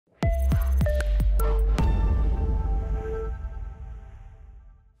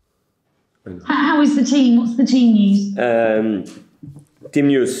How is the team? What's the team news? Team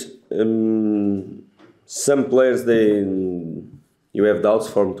news. Some players, you have doubts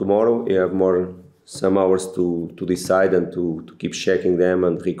from tomorrow. You have some hours to decide and to keep checking them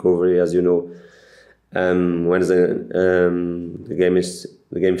and recovery. As you know, when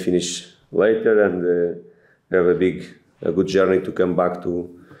the game finish later, and we have a good journey to come back to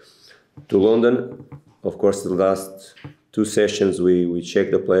London. Of course, the last 2 sessions we check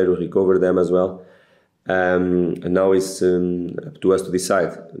the player, we recover them as well, and now it's up to us to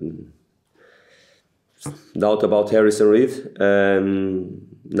decide. Doubt about Harrison Reed.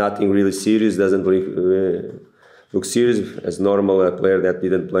 Nothing really serious. Doesn't look serious. As normal, a player that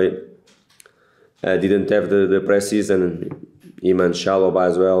didn't play, didn't have the pre-season. Him and Chalobah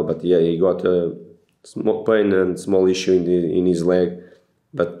as well. But yeah, he got a small pain and small issue in his leg,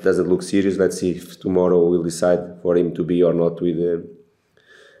 but doesn't look serious. Let's see if tomorrow we'll decide for him to be or not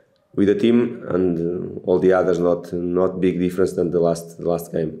with the team, and all the others not big difference than the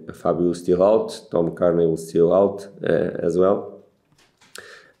last game. Fabio is still out. Tom Cairney was still out as well.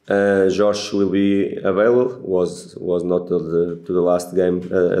 Josh will be available. Was not to the last game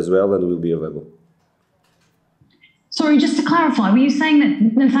as well, and will be available. Sorry, just to clarify, were you saying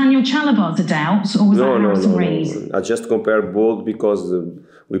that Nathaniel Chalobah's a doubt, or was that Harrison Reed? I just compare both because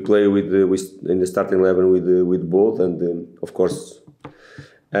we play in the starting 11 with both, and of course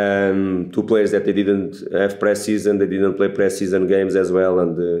 2 players that they didn't have pre-season, they didn't play pre-season games as well,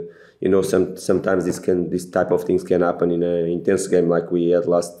 and sometimes this type of things can happen in an intense game like we had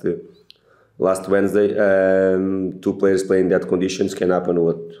last Wednesday. 2 players playing that conditions can happen.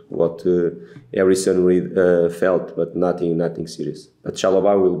 What Harrison Reed felt, but nothing serious. But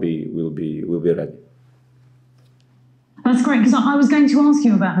Chalobah will be ready. That's great, because I was going to ask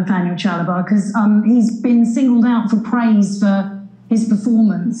you about Nathaniel Chalobah, because he's been singled out for praise for his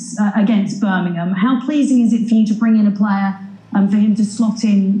performance against Birmingham. How pleasing is it for you to bring in a player and for him to slot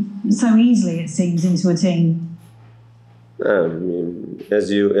in so easily, it seems, into a team? As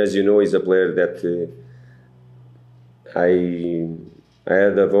you know, he's a player that I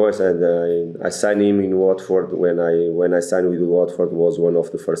had a voice, and I signed him in Watford. When I signed with Watford, was one of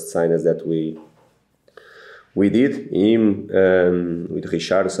the first signings that we did. Him with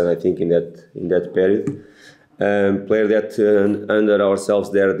Richarlison, I think in that period. Player that under ourselves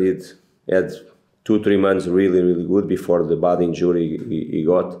there had 2-3 months really good before the bad injury he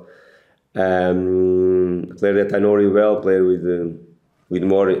got. Player that I know really well, player with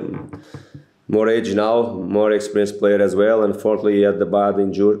more age now, more experienced player as well. Unfortunately, he had the bad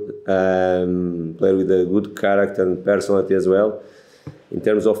injury. Player with a good character and personality as well. In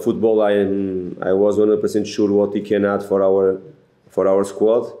terms of football, I was 100% sure what he can add for our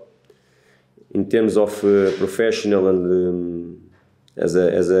squad. In terms of professional and as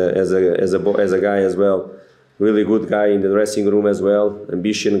a guy as well, really good guy in the dressing room as well,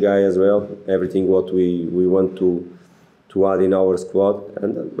 ambition guy as well. Everything what we want to add in our squad,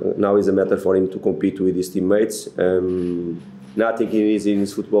 and now is a matter for him to compete with his teammates. Nothing he needs in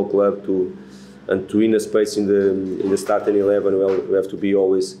his football club to win a space in the starting 11. Well, we have to be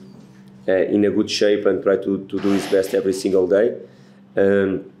always in a good shape and try to do his best every single day.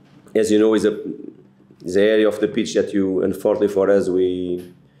 As you know, is an area of the pitch that unfortunately for us,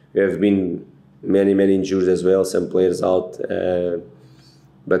 we have been many injuries as well, some players out,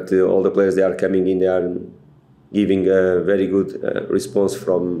 but all the players that are coming in, they are giving a very good response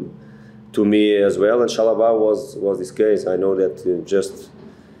to me as well, and Chalobah was this case. I know that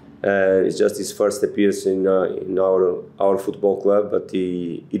it's just his first appearance in our football club, but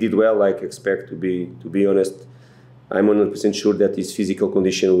he did well. I expect, to be honest. I'm 100% sure that his physical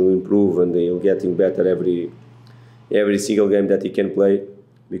condition will improve and he'll get him better every single game that he can play,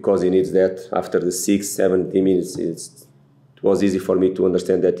 because he needs that. After the 6-7 minutes, it was easy for me to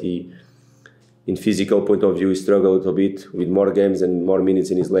understand that he, in physical point of view, he struggled a little bit. With more games and more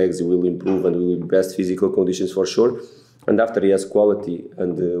minutes in his legs, he will improve and will be best physical conditions for sure. And after he has quality,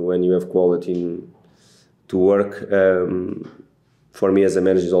 and when you have quality to work, for me as a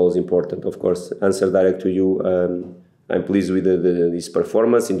manager is always important. Of course, answer direct to you. I'm pleased with his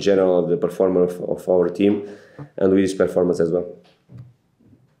performance in general, the performance of our team, and with his performance as well.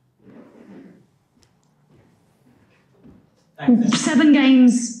 7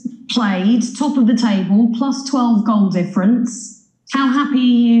 games played, top of the table, plus 12 goal difference. How happy are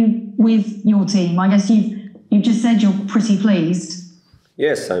you with your team? I guess you've just said you're pretty pleased.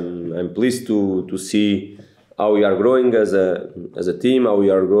 Yes, I'm pleased to see how we are growing as a team, how we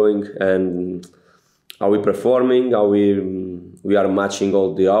are growing and how we performing, how we are matching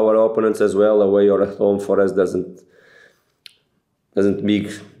all our opponents as well, away or at home. For us doesn't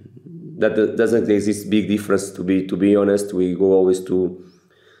that doesn't exist big difference. To be honest, we go always to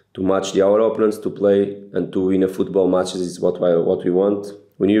match our opponents, to play and to win a football matches is what we want.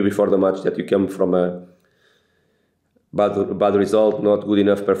 We knew before the match that you come from a bad result, not good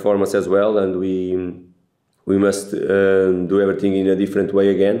enough performance as well, and we must do everything in a different way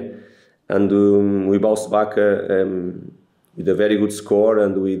again. And we bounced back with a very good score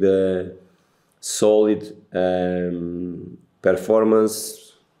and with a solid performance.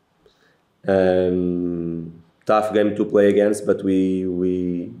 Tough game to play against, but we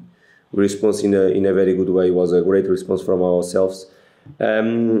respond in a very good way. It was a great response from ourselves.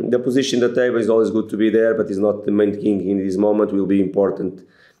 The position in the table is always good to be there, but it's not the main thing in this moment. Will be important.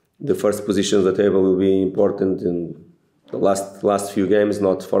 The first position of the table will be important in the last few games,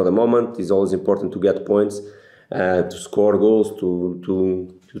 not for the moment. It's always important to get points, to score goals,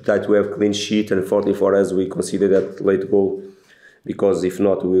 to try to have clean sheet. And unfortunately for us, we consider that late goal, because if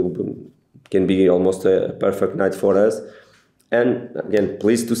not, can be almost a perfect night for us. And again,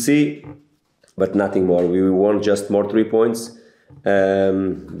 pleased to see, but nothing more. We want just more 3 points.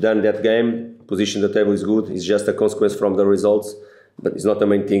 Done that game. Position the table is good. It's just a consequence from the results, but it's not the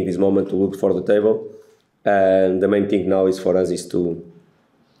main thing this moment to look for the table. And the main thing now is for us is to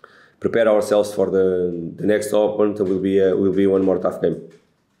prepare ourselves for the next opponent. It will be one more tough game.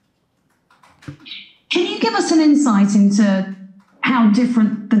 Can you give us an insight into how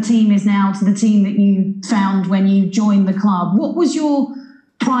different the team is now to the team that you found when you joined the club? What was your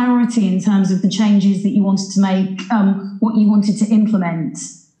priority in terms of the changes that you wanted to make, what you wanted to implement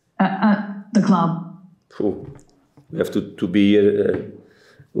at the club? We have to be here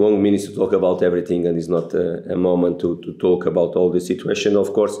long minutes to talk about everything, and it's not a moment to talk about all the situation.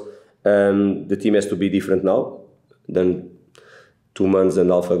 Of course, the team has to be different now than 2 months and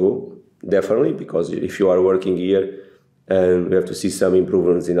a half ago, definitely, because if you are working here, we have to see some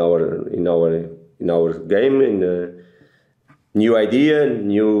improvements in our game, in new idea,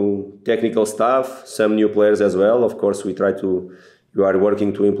 new technical staff, some new players as well. Of course, we are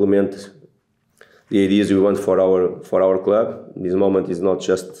working to implement the ideas we want for our club. This moment is not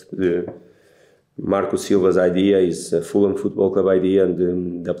just Marco Silva's idea; it's a Fulham Football Club idea,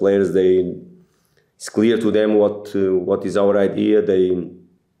 and the players, it's clear to them what is our idea.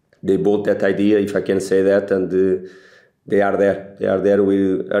 They bought that idea, if I can say that, and they are there. They are there.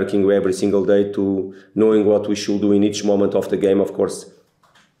 We're working every single day to knowing what we should do in each moment of the game. Of course,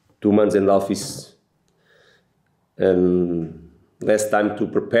 2 months and a half is less time to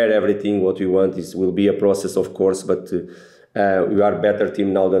prepare everything. What we want will be a process, of course, but we are a better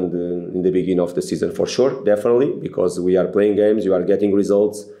team now than in the beginning of the season, for sure, definitely, because we are playing games, we are getting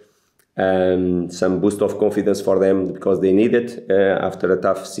results, and some boost of confidence for them because they need it after a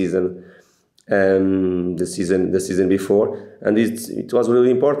tough season. The season before, and it was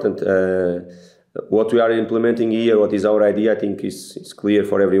really important. What we are implementing here, what is our idea, I think is clear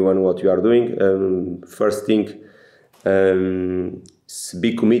for everyone what we are doing. First thing,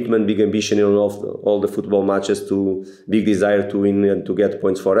 big commitment, big ambition in all the football matches, to big desire to win and to get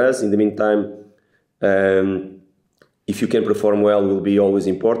points for us. In the meantime, if you can perform well, will be always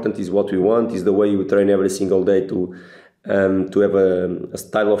important. Is what we want. Is the way we train every single day to have a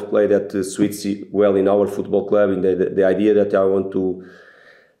style of play that suits well in our football club, in the idea that I want to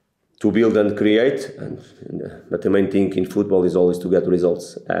build and create. But the main thing in football is always to get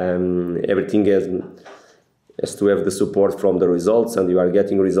results. Everything has to have the support from the results, and you are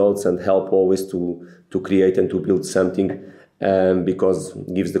getting results and help always to create and to build something, because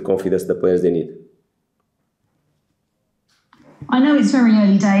it gives the confidence the players they need. I know it's very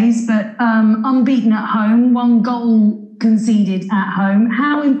early days, but unbeaten at home, 1 goal conceded at home.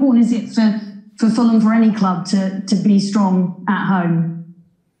 How important is it for Fulham, for any club, to be strong at home?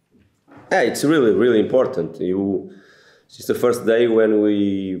 Yeah, it's really, really important. It's the first day when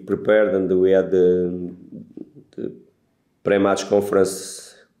we prepared and we had the pre-match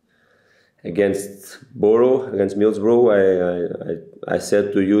conference against Middlesbrough. I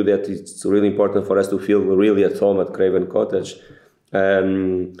said to you that it's really important for us to feel really at home at Cottage.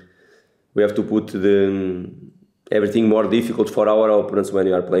 We have to put everything more difficult for our opponents when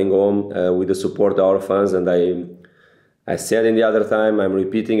you are playing home, with the support of our fans. And I said in the other time, I'm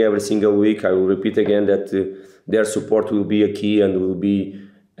repeating every single week, I will repeat again that their support will be a key and will be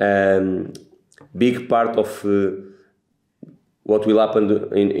big part of what will happen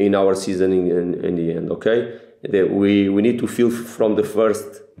in our season in the end, okay? We need to feel from the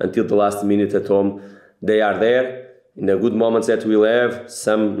first until the last minute at home. They are there in the good moments that we'll have,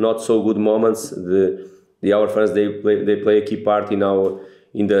 some not so good moments. Our fans, they play a key part in all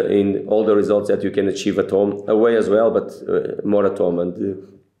the results that you can achieve at home, away as well, but more at home. And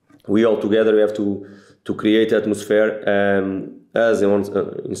we all together, we have to create atmosphere, as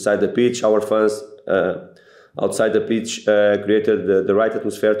inside the pitch, our fans outside the pitch created the right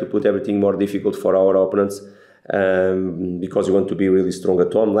atmosphere to put everything more difficult for our opponents, because you want to be really strong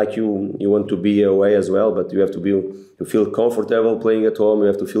at home, like you want to be away as well, but you have to feel comfortable playing at home. You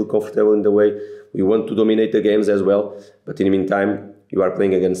have to feel comfortable in the way we want to dominate the games as well. But in the meantime, you are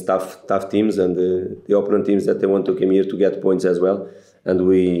playing against tough teams, and the opponent teams that they want to come here to get points as well. And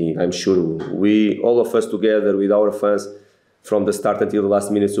I'm sure all of us together with our fans from the start until the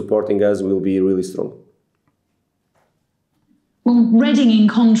last minute supporting us will be really strong. Well, Reading, in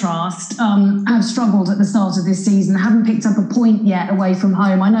contrast, have struggled at the start of this season, haven't picked up a point yet away from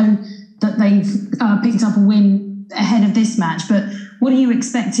home. I know that they've picked up a win ahead of this match, but what are you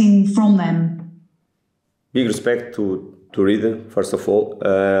expecting from them? Big respect to Reading, first of all.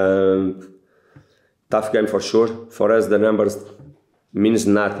 Tough game for sure. For us, the numbers means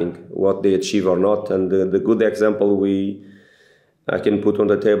nothing, what they achieve or not. And the good example I can put on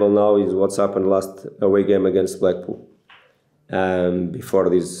the table now is what's happened last away game against Blackpool. Before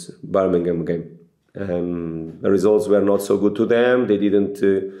this Birmingham game. The results were not so good to them. They didn't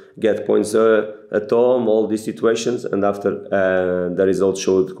get points at home, all these situations, and after the results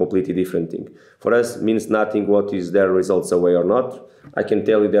showed completely different thing. For us, means nothing what is their results away or not. I can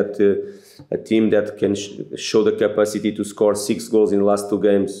tell you that a team that can show the capacity to score 6 goals in the last 2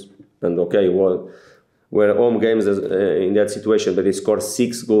 games, and okay, well, were home games in that situation, but they scored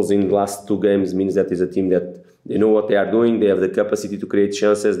 6 goals in the last 2 games, means that is a team that they know what they are doing. They have the capacity to create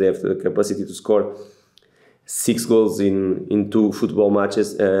chances. They have the capacity to score 6 goals in 2 football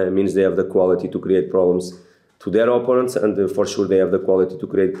matches. Means they have the quality to create problems to their opponents, and for sure they have the quality to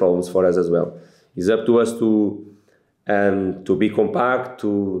create problems for us as well. It's up to us to be compact,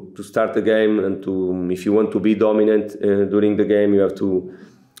 to start the game, and if you want to be dominant during the game, you have to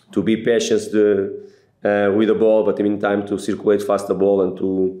be patient with the ball, but in the meantime to circulate fast the ball and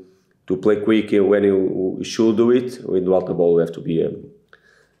to play quick when you should do it. Without the ball, we have to be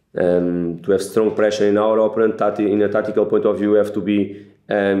to have strong pressure in our opponent. In a tactical point of view, we have to be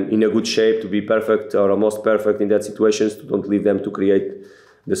in a good shape to be perfect or almost perfect in that situations. To don't leave them to create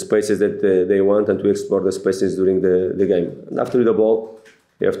the spaces that they want and to explore the spaces during the game. And after the ball,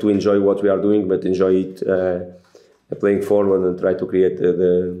 we have to enjoy what we are doing, but enjoy it playing forward and try to create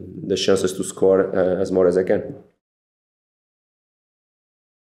the chances to score as more as I can.